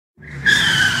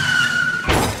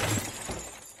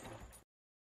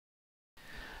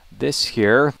This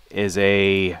here is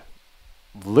a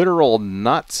literal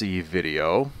Nazi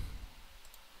video.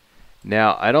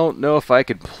 Now, I don't know if I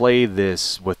could play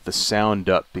this with the sound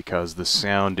up because the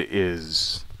sound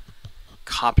is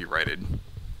copyrighted.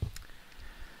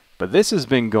 But this has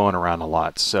been going around a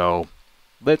lot, so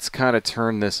let's kind of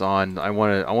turn this on. I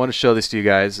want to show this to you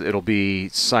guys. It'll be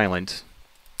silent.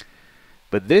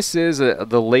 But this is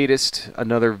the latest,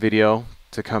 another video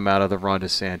to come out of the Ron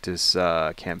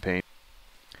DeSantis campaign.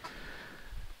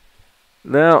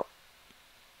 Now,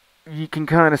 you can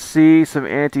kind of see some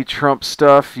anti-Trump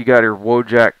stuff. You got your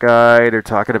Wojak guy. They're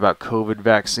talking about COVID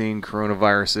vaccine,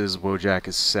 coronaviruses. Wojak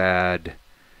is sad.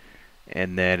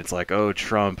 And then it's like, oh,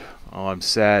 Trump. Oh, I'm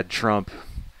sad, Trump.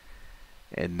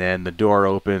 And then the door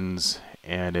opens,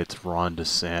 and it's Ron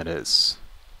DeSantis.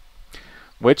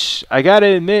 Which, I gotta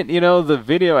admit, you know, the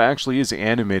video actually is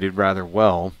animated rather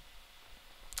well.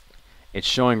 It's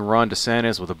showing Ron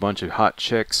DeSantis with a bunch of hot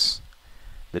chicks,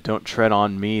 the don't tread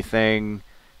on me thing,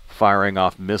 firing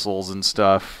off missiles and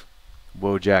stuff.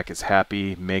 Wojak is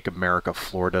happy, make America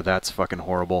Florida, that's fucking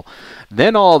horrible.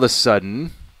 Then all of a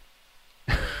sudden,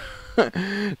 wait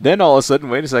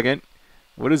a second,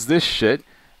 what is this shit?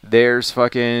 There's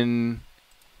fucking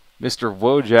Mr.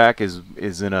 Wojak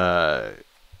is in a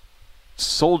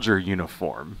soldier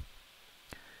uniform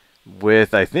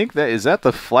with, I think is that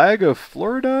the flag of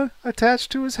Florida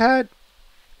attached to his hat?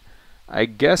 I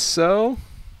guess so.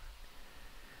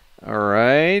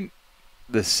 Alright.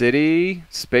 The city,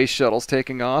 space shuttle's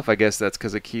taking off. I guess that's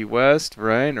because of Key West,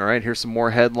 right? Alright, here's some more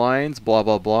headlines, blah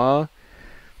blah blah.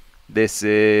 This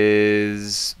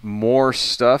is more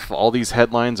stuff. All these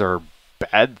headlines are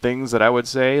bad things that I would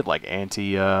say, like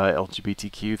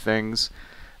anti-LGBTQ things.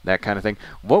 That kind of thing.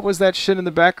 What was that shit in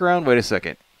the background? Wait a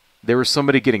second. There was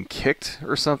somebody getting kicked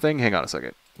or something? Hang on a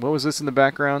second. What was this in the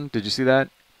background? Did you see that?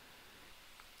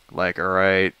 Like,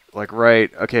 alright. Like,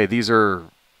 right. Okay, these are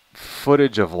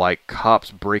footage of, like,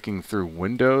 cops breaking through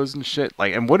windows and shit.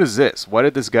 Like, and what is this? Why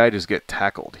did this guy just get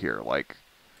tackled here? Like,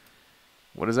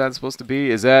 what is that supposed to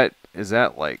be? Is that,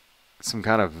 like, some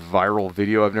kind of viral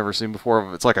video I've never seen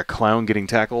before? It's like a clown getting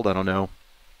tackled? I don't know.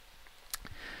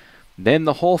 Then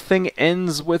the whole thing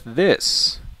ends with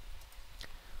this.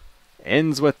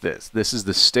 This is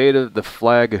the state of the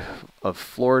flag of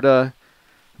Florida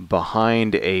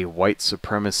behind a white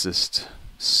supremacist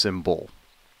symbol.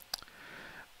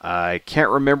 I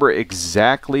can't remember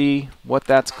exactly what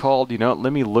that's called. You know,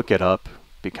 let me look it up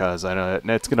because I know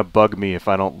it's going to bug me if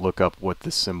I don't look up what the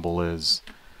symbol is.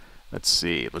 Let's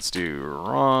see. Let's do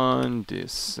Ron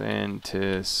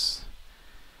DeSantis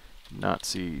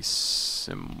Nazi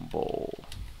symbol.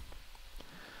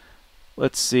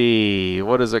 Let's see.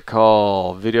 What is it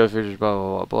called? Video features blah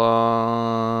blah blah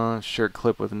blah. Shared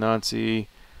clip with Nazi.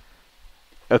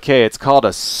 Okay, it's called a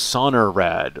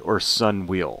Sonnerrad or sun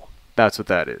wheel. That's what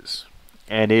that is.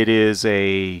 And it is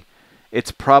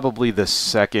it's probably the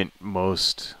second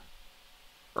most,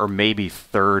 or maybe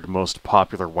third most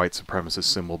popular white supremacist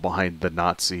symbol behind the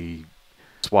Nazi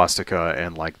swastika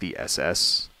and like the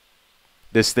SS.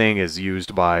 This thing is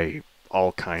used by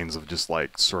all kinds of just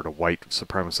like sort of white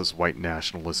supremacist, white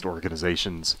nationalist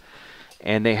organizations.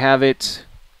 And they have it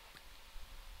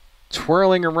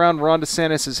twirling around Ron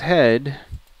DeSantis' head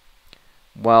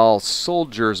while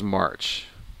soldiers march.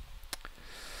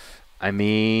 I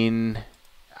mean,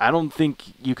 I don't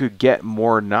think you could get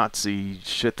more Nazi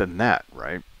shit than that,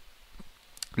 right?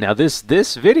 Now this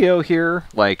video here,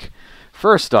 like,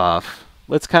 first off,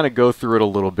 let's kind of go through it a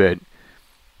little bit.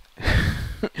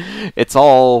 It's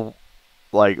all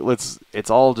like it's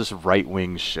all just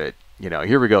right-wing shit. You know,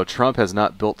 here we go. Trump has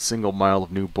not built a single mile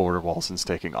of new border wall since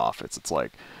taking office. It's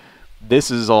like, this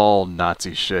is all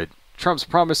Nazi shit. Trump's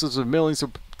promises of millions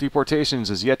of deportations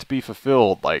is yet to be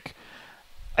fulfilled. Like,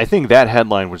 I think that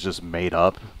headline was just made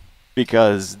up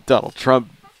because Donald Trump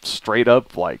straight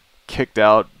up like kicked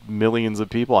out millions of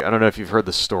people. I don't know if you've heard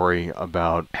the story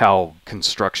about how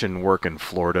construction work in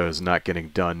Florida is not getting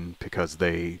done because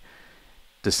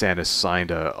DeSantis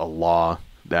signed a law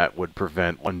that would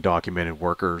prevent undocumented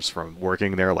workers from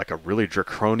working there, like a really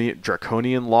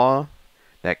draconian law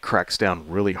that cracks down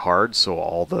really hard, so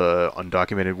all the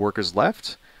undocumented workers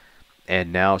left,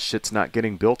 and now shit's not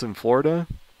getting built in Florida.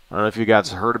 I don't know if you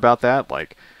guys heard about that.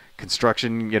 Like,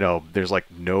 construction, you know, there's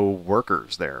like no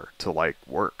workers there to like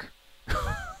work.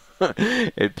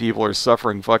 And people are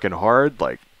suffering fucking hard.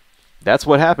 Like, that's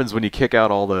what happens when you kick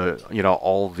out all the, you know,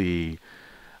 all the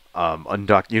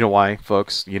you know why,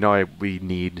 folks? You know why we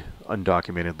need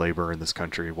undocumented labor in this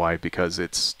country? Why? Because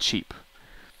it's cheap.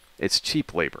 It's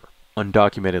cheap labor.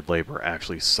 Undocumented labor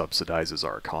actually subsidizes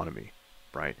our economy,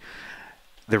 right?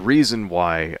 The reason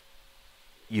why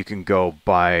you can go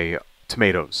buy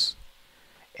tomatoes,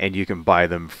 and you can buy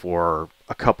them for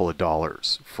a couple of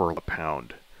dollars for a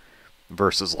pound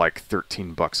versus like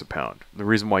 $13 a pound. The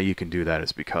reason why you can do that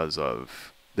is because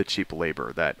of the cheap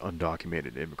labor that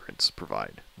undocumented immigrants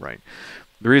provide, right?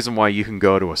 The reason why you can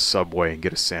go to a Subway and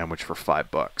get a sandwich for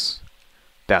 $5,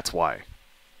 that's why.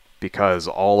 Because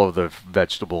all of the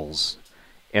vegetables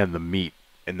and the meat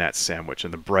in that sandwich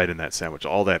and the bread in that sandwich,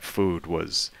 all that food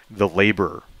was the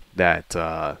labor that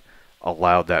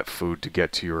allowed that food to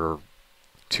get to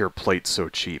your plate so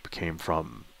cheap came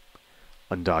from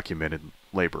undocumented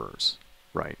laborers,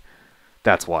 right?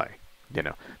 That's why,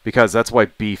 because that's why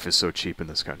beef is so cheap in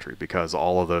this country, because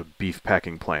all of the beef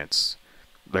packing plants,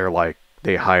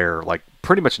 they hire like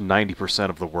pretty much 90%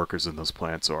 of the workers in those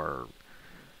plants are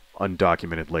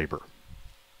undocumented labor.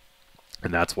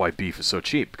 And that's why beef is so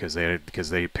cheap, because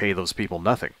they pay those people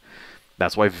nothing.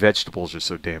 That's why vegetables are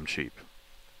so damn cheap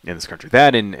in this country.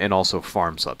 That and also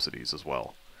farm subsidies as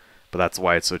well. But that's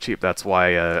why it's so cheap. That's why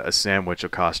a sandwich will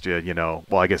cost you,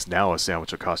 well, I guess now a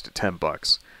sandwich will cost you $10,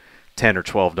 $10 or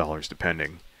 $12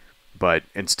 depending, but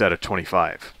instead of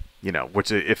 25,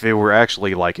 which if it were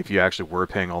actually like, if you actually were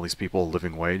paying all these people a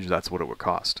living wage, that's what it would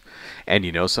cost. And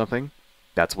you know something?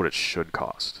 That's what it should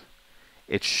cost.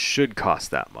 It should cost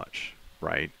that much,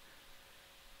 right?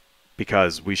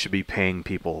 Because we should be paying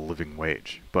people a living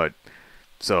wage. But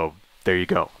so there you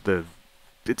go.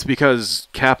 It's because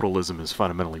capitalism is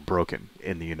fundamentally broken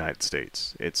in the United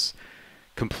States. It's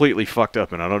completely fucked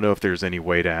up, and I don't know if there's any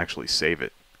way to actually save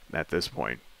it at this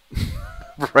point.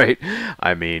 Right?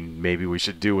 I mean, maybe we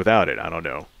should do without it. I don't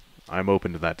know. I'm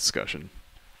open to that discussion.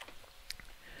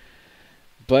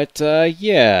 But,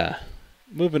 yeah.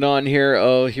 Moving on here.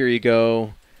 Oh, here you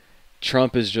go.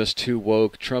 Trump is just too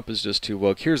woke. Trump is just too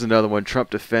woke. Here's another one. Trump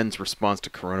defends response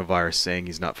to coronavirus, saying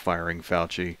he's not firing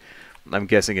Fauci. I'm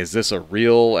guessing, is this a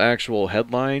real, actual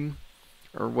headline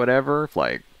or whatever?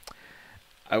 Like,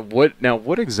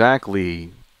 what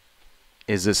exactly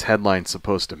is this headline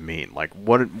supposed to mean? Like,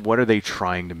 what are they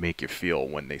trying to make you feel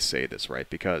when they say this, right?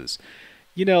 Because,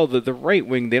 the right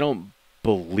wing, they don't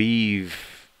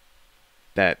believe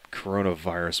that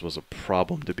coronavirus was a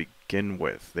problem to begin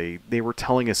with. They were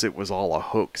telling us it was all a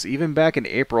hoax. Even back in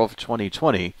April of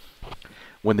 2020,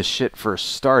 when the shit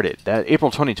first started. That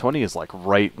April 2020 is like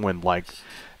right when like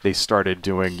they started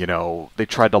doing, they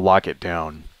tried to lock it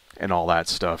down and all that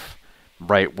stuff.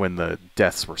 Right when the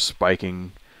deaths were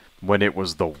spiking, when it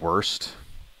was the worst.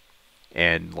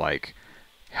 And like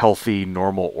healthy,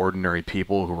 normal, ordinary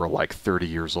people who were like 30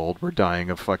 years old were dying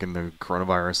of fucking the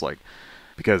coronavirus, like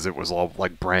because it was all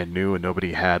like brand new and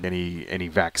nobody had any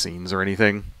vaccines or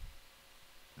anything.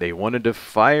 They wanted to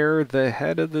fire the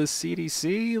head of the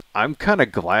CDC. I'm kind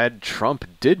of glad Trump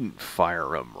didn't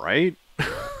fire him, right?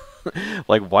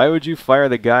 Like, why would you fire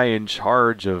the guy in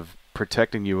charge of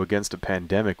protecting you against a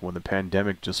pandemic when the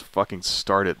pandemic just fucking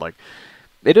started? Like,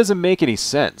 it doesn't make any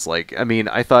sense. Like, I mean,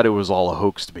 I thought it was all a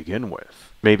hoax to begin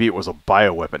with. Maybe it was a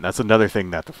bioweapon. That's another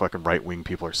thing that the fucking right-wing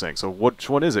people are saying. So which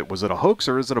one is it? Was it a hoax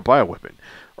or is it a bioweapon?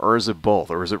 Or is it both?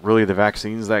 Or is it really the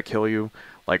vaccines that kill you?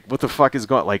 Like, what the fuck is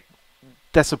going... Like,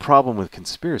 that's a problem with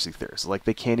conspiracy theorists. Like,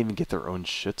 they can't even get their own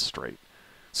shit straight.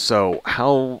 So,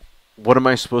 what am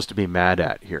I supposed to be mad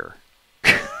at here?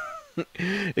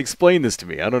 Explain this to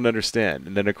me. I don't understand.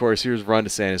 And then, of course, here's Ron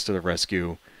DeSantis to the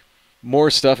rescue.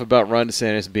 More stuff about Ron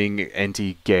DeSantis being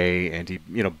anti-gay,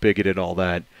 bigoted, all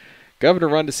that. Governor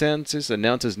Ron DeSantis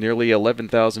announces nearly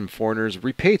 11,000 foreigners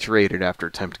repatriated after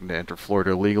attempting to enter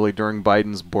Florida illegally during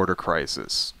Biden's border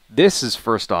crisis. This is,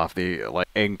 first off, the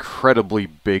incredibly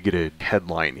bigoted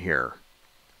headline here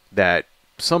that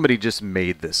somebody just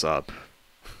made this up.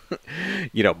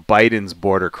 Biden's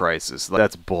border crisis.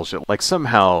 That's bullshit. Like,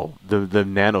 somehow, the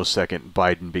nanosecond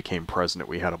Biden became president,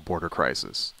 we had a border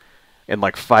crisis. And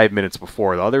like 5 minutes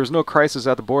before, there was no crisis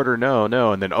at the border, no.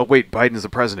 And then, oh wait, Biden's the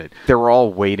president. They were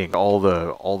all waiting. All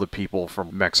the people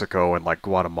from Mexico and like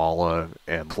Guatemala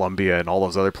and Colombia and all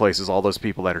those other places, all those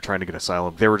people that are trying to get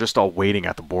asylum, they were just all waiting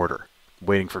at the border,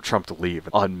 waiting for Trump to leave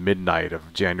on midnight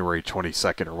of January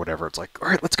 22nd or whatever. It's like, all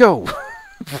right, let's go.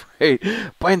 Right,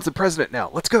 Biden's the president now.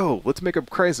 Let's go. Let's make a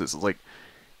crisis. It's like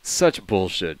such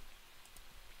bullshit.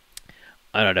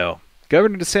 I don't know.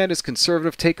 Governor DeSantis'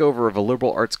 conservative takeover of a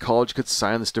liberal arts college could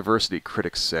silence diversity,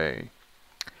 critics say.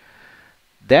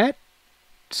 That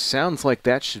sounds like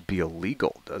that should be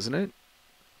illegal, doesn't it?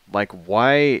 Like,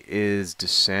 why is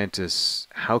DeSantis...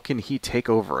 How can he take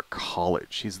over a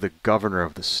college? He's the governor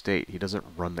of the state. He doesn't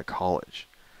run the college.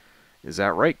 Is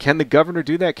that right? Can the governor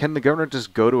do that? Can the governor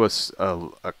just go to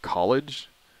a college?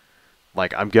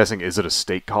 Like, I'm guessing, is it a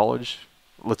state college?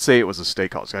 Let's say it was a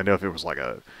state college. I know if it was like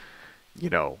a... you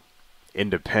know,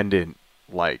 independent,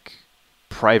 like,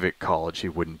 private college, he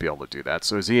wouldn't be able to do that.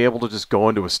 So is he able to just go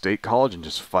into a state college and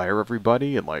just fire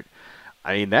everybody? And, like,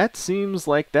 I mean, that seems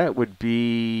like that would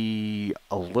be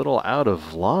a little out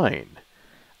of line.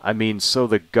 I mean, so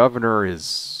the governor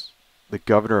is the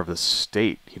governor of the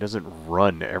state. He doesn't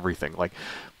run everything. Like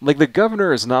the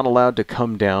governor is not allowed to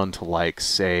come down to, like,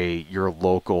 say, your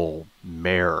local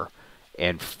mayor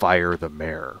and fire the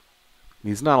mayor.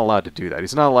 He's not allowed to do that.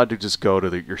 He's not allowed to just go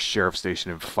to your sheriff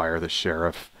station and fire the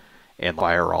sheriff and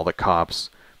fire all the cops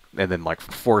and then, like,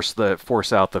 force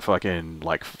out the fucking,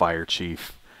 like, fire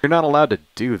chief. You're not allowed to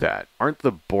do that. Aren't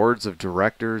the boards of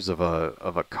directors of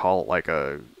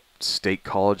a state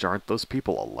college, aren't those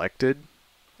people elected?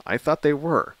 I thought they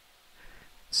were.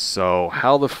 So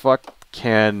how the fuck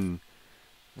can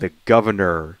the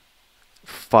governor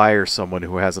fire someone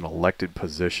who has an elected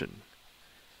position?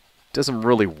 It doesn't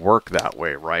really work that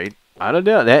way, right? I don't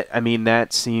know.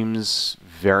 That seems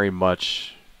very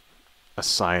much a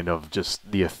sign of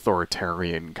just the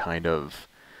authoritarian kind of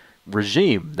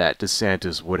regime that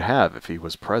DeSantis would have if he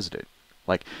was president.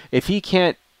 Like, if he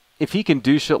can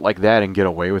do shit like that and get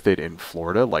away with it in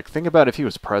Florida, like, think about if he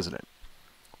was president.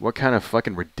 What kind of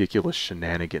fucking ridiculous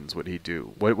shenanigans would he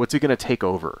do? What's he going to take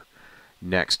over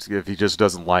next if he just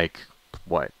doesn't like,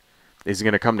 what? Is he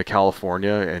going to come to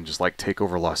California and just, like, take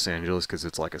over Los Angeles because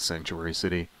it's, like, a sanctuary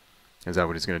city? Is that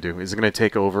what he's going to do? Is he going to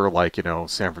take over, like, you know,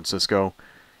 San Francisco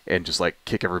and just, like,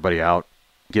 kick everybody out?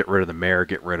 Get rid of the mayor,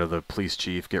 get rid of the police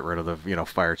chief, get rid of the, you know,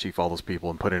 fire chief, all those people,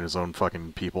 and put in his own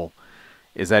fucking people?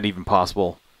 Is that even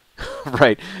possible?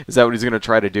 Right? Is that what he's going to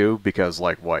try to do? Because,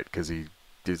 like, what? Because is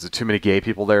there too many gay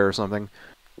people there or something?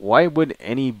 Why would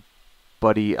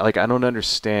anybody, like, I don't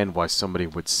understand why somebody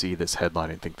would see this headline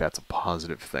and think that's a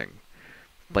positive thing.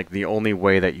 Like, the only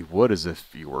way that you would is if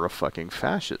you were a fucking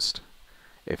fascist.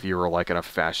 If you were, like, a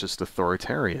fascist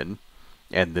authoritarian,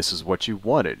 and this is what you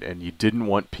wanted, and you didn't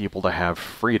want people to have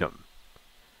freedom.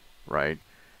 Right?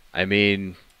 I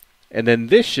mean, and then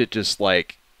this shit just,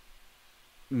 like,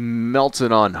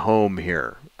 melted on home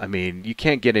here. I mean, you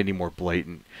can't get any more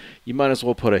blatant. You might as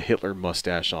well put a Hitler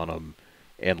mustache on him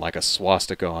and, like, a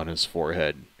swastika on his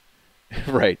forehead.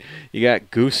 Right? You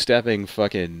got goose-stepping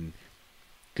fucking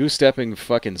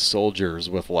soldiers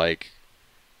with, like,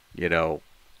 you know,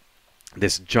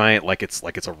 this giant, like it's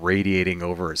irradiating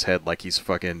over his head like he's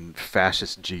fucking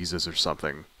fascist Jesus or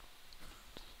something.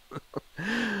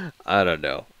 I don't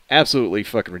know. Absolutely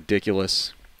fucking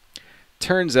ridiculous.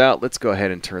 Turns out, let's go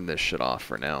ahead and turn this shit off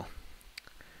for now.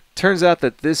 Turns out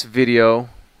that this video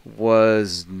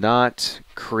was not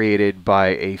created by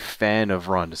a fan of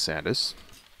Ron DeSantis.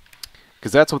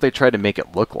 Because that's what they tried to make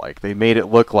it look like. They made it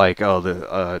look like,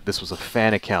 oh, this was a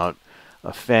fan account,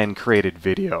 a fan-created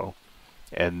video.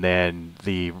 And then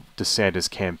the DeSantis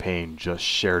campaign just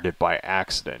shared it by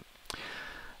accident.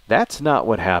 That's not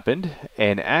what happened.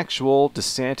 An actual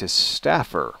DeSantis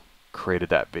staffer created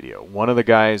that video. One of the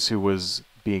guys who was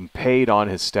being paid on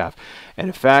his staff. And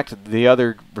in fact, the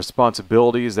other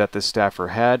responsibilities that this staffer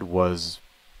had was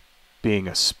being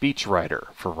a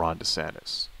speechwriter for Ron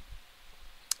DeSantis.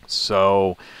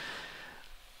 So,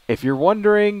 if you're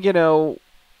wondering, you know,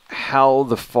 how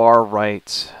the far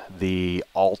right, the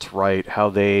alt-right, how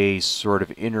they sort of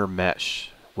intermesh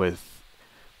with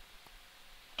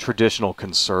traditional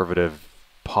conservative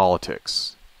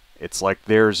politics, it's like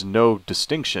there's no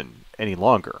distinction any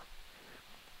longer.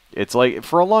 It's like,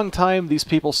 for a long time, these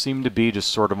people seemed to be just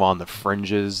sort of on the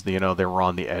fringes, you know, they were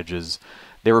on the edges.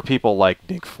 There were people like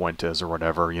Nick Fuentes or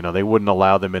whatever, you know, they wouldn't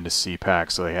allow them into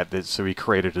CPAC, so they had this, so he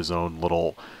created his own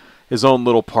little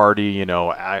party, you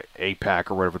know, APAC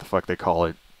or whatever the fuck they call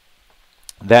it.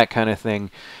 That kind of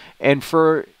thing. And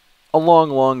for a long,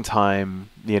 long time,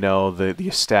 you know, the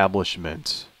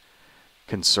establishment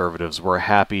conservatives were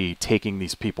happy taking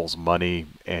these people's money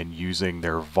and using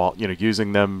their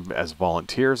using them as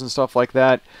volunteers and stuff like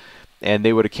that. And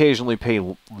they would occasionally pay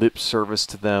lip service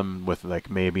to them with, like,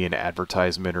 maybe an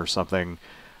advertisement or something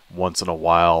once in a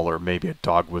while, or maybe a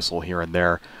dog whistle here and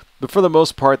there. But for the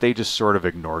most part, they just sort of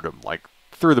ignored them. Like,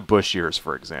 through the Bush years,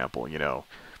 for example, you know.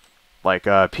 Like,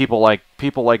 people like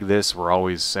this were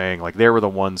always saying, like, they were the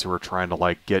ones who were trying to,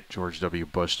 like, get George W.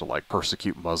 Bush to, like,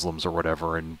 persecute Muslims or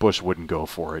whatever, and Bush wouldn't go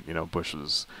for it. You know, Bush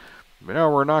was, you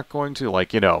know, we're not going to,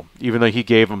 like, you know, even though he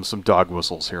gave them some dog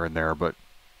whistles here and there. But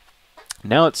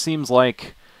now it seems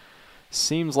like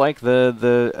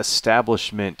the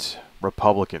establishment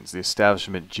Republicans, the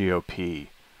establishment GOP,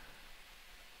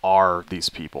 are these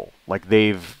people. Like,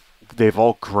 they've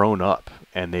all grown up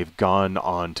and they've gone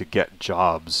on to get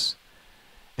jobs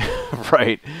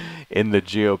right in the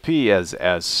GOP as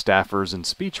staffers and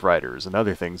speechwriters and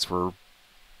other things for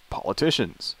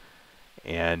politicians.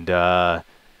 And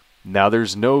now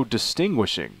there's no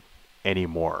distinguishing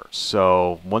anymore.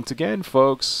 So once again,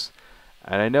 folks,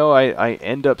 and I know I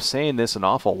end up saying this an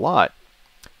awful lot,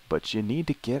 but you need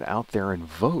to get out there and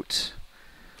vote.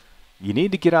 You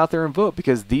need to get out there and vote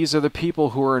because these are the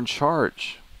people who are in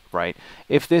charge, right?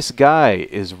 If this guy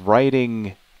is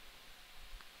writing,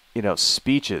 you know,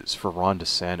 speeches for Ron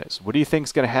DeSantis, what do you think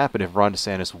is going to happen if Ron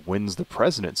DeSantis wins the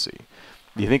presidency?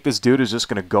 Do you think this dude is just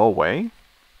going to go away?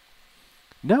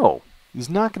 No, he's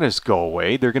not going to just go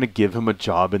away. They're going to give him a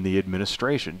job in the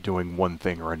administration doing one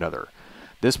thing or another.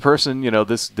 This person, you know,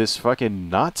 this fucking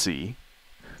Nazi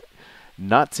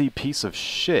piece of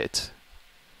shit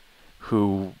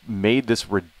who made this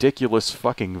ridiculous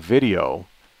fucking video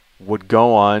would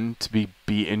go on to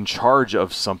be in charge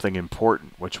of something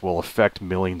important, which will affect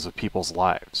millions of people's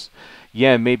lives.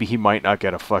 Yeah, maybe he might not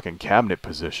get a fucking cabinet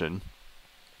position,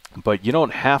 but you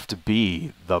don't have to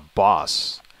be the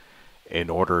boss in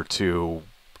order to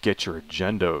get your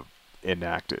agenda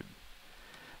enacted.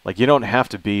 Like, you don't have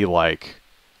to be like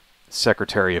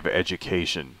Secretary of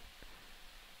Education,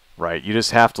 right? You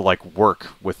just have to like work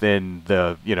within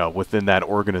the, you know, within that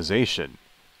organization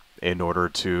in order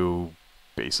to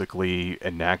basically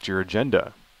enact your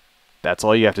agenda. That's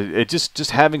all you have to. It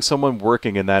just having someone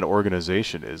working in that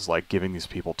organization is like giving these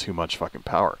people too much fucking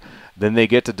power. Then they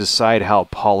get to decide how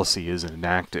policy is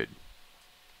enacted.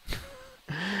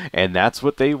 And that's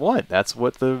what they want. That's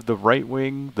what the right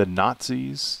wing, the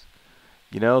Nazis,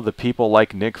 you know, the people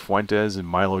like Nick Fuentes and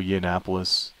Milo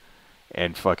Yiannopoulos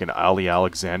and fucking Ali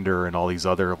Alexander and all these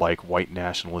other like white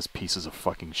nationalist pieces of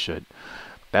fucking shit.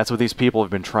 That's what these people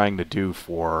have been trying to do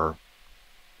for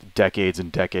decades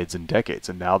and decades and decades,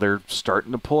 and now they're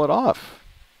starting to pull it off.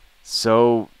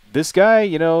 So this guy,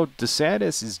 you know,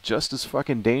 DeSantis is just as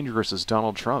fucking dangerous as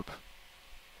Donald Trump,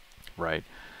 right?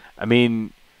 I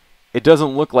mean, it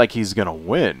doesn't look like he's gonna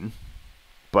win,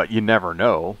 but you never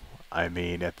know. I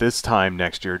mean, at this time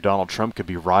next year, Donald Trump could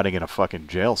be rotting in a fucking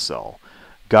jail cell.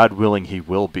 God willing, he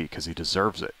will be, because he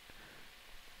deserves it.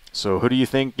 So who do you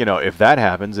think, you know, if that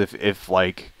happens, if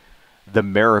like the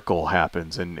miracle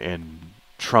happens and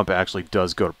Trump actually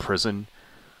does go to prison,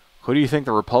 who do you think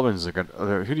the Republicans are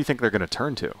gonna? Who do you think they're gonna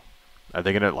turn to? Are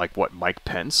they gonna like what? Mike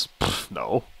Pence? Pfft,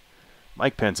 no,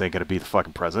 Mike Pence ain't gonna be the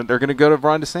fucking president. They're gonna go to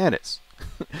Ron DeSantis.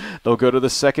 They'll go to the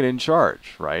second in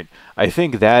charge, right? I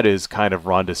think that is kind of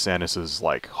Ron DeSantis's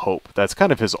like hope. That's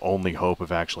kind of his only hope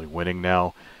of actually winning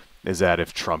now, is that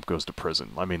if Trump goes to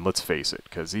prison. I mean, let's face it,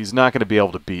 because he's not going to be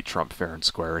able to beat Trump fair and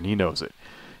square, and he knows it.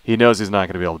 He knows he's not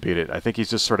going to be able to beat it. I think he's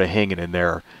just sort of hanging in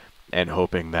there and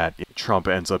hoping that Trump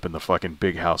ends up in the fucking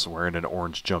big house wearing an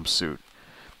orange jumpsuit,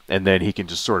 and then he can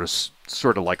just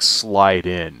sort of like slide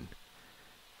in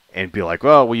and be like,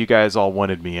 well, you guys all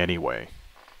wanted me anyway,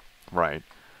 right?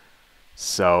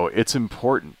 So it's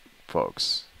important,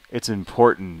 folks. It's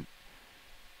important.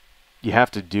 You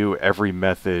have to do every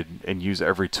method and use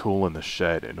every tool in the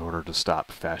shed in order to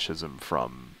stop fascism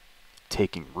from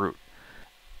taking root.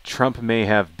 Trump may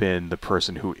have been the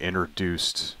person who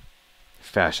introduced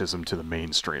fascism to the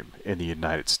mainstream in the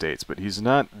United States, but he's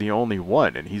not the only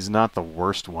one, and he's not the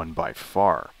worst one by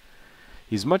far.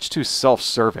 He's much too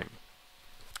self-serving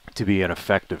to be an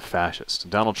effective fascist.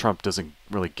 Donald Trump doesn't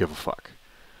really give a fuck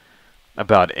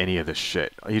about any of this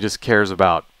shit. He just cares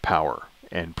about power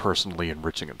and personally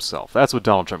enriching himself. That's what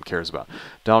Donald Trump cares about.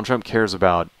 Donald Trump cares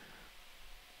about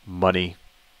money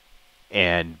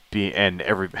and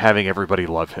having everybody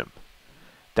love him.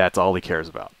 That's all he cares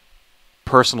about.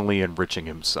 Personally enriching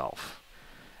himself.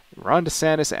 Ron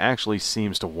DeSantis actually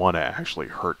seems to want to actually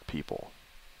hurt people.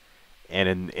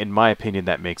 And in my opinion,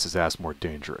 that makes his ass more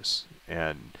dangerous.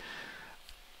 And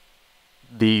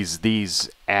these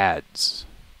ads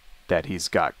that he's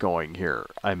got going here,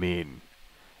 I mean,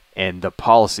 and the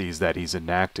policies that he's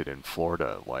enacted in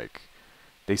Florida, like,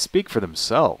 they speak for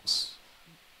themselves.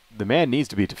 The man needs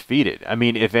to be defeated. I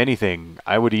mean, if anything,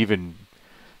 I would even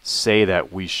say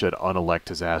that we should unelect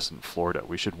his ass in Florida.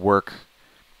 We should work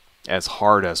as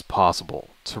hard as possible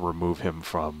to remove him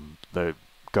from the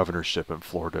governorship in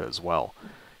Florida as well.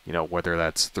 You know, whether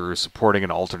that's through supporting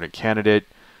an alternate candidate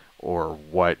or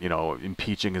what, you know,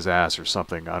 impeaching his ass or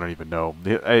something. I don't even know.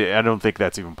 I don't think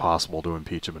that's even possible to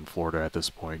impeach him in Florida at this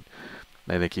point.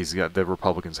 I think the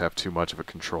Republicans have too much of a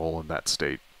control in that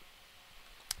state.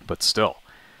 But still,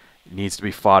 it needs to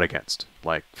be fought against.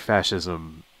 Like,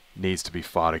 fascism needs to be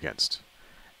fought against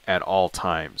at all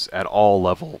times, at all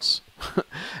levels,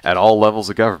 at all levels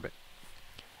of government.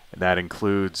 And that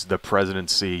includes the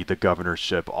presidency, the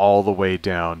governorship, all the way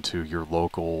down to your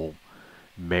local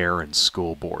mayor and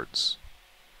school boards.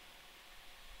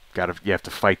 You have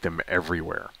to fight them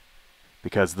everywhere.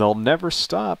 because they'll never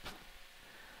stop.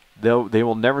 They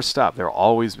will never stop. They're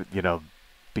always, you know,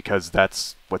 because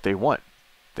that's what they want.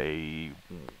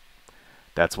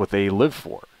 That's what they live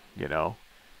for, you know.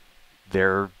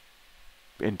 Their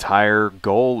entire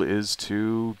goal is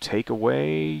to take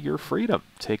away your freedom,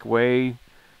 take away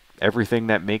everything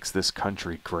that makes this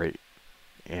country great,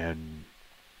 and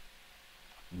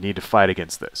you need to fight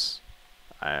against this,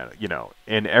 you know,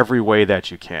 in every way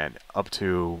that you can, up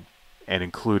to and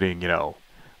including, you know,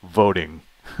 voting,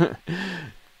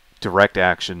 direct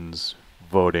actions,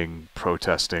 voting,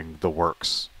 protesting, the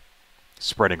works,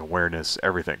 spreading awareness,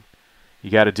 everything.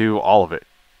 You got to do all of it,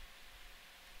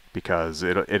 because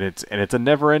it's a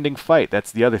never-ending fight.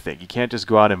 That's the other thing. You can't just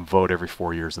go out and vote every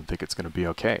 4 years and think it's going to be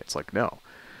okay. It's like, no,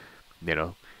 you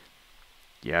know,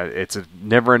 yeah, it's a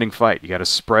never-ending fight. You got to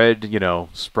spread, you know,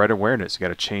 spread awareness. You got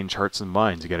to change hearts and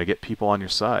minds. You got to get people on your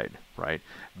side, right?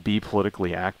 Be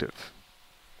politically active,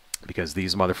 because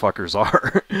these motherfuckers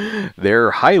are.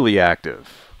 They're highly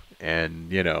active,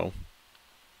 and, you know,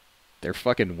 they're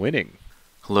fucking winning.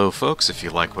 Hello folks, if you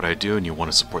like what I do and you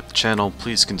want to support the channel,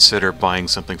 please consider buying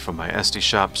something from my Etsy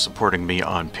shop, supporting me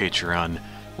on Patreon,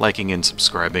 liking and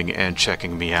subscribing, and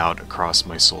checking me out across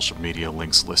my social media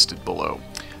links listed below.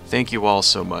 Thank you all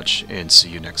so much, and see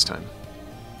you next time.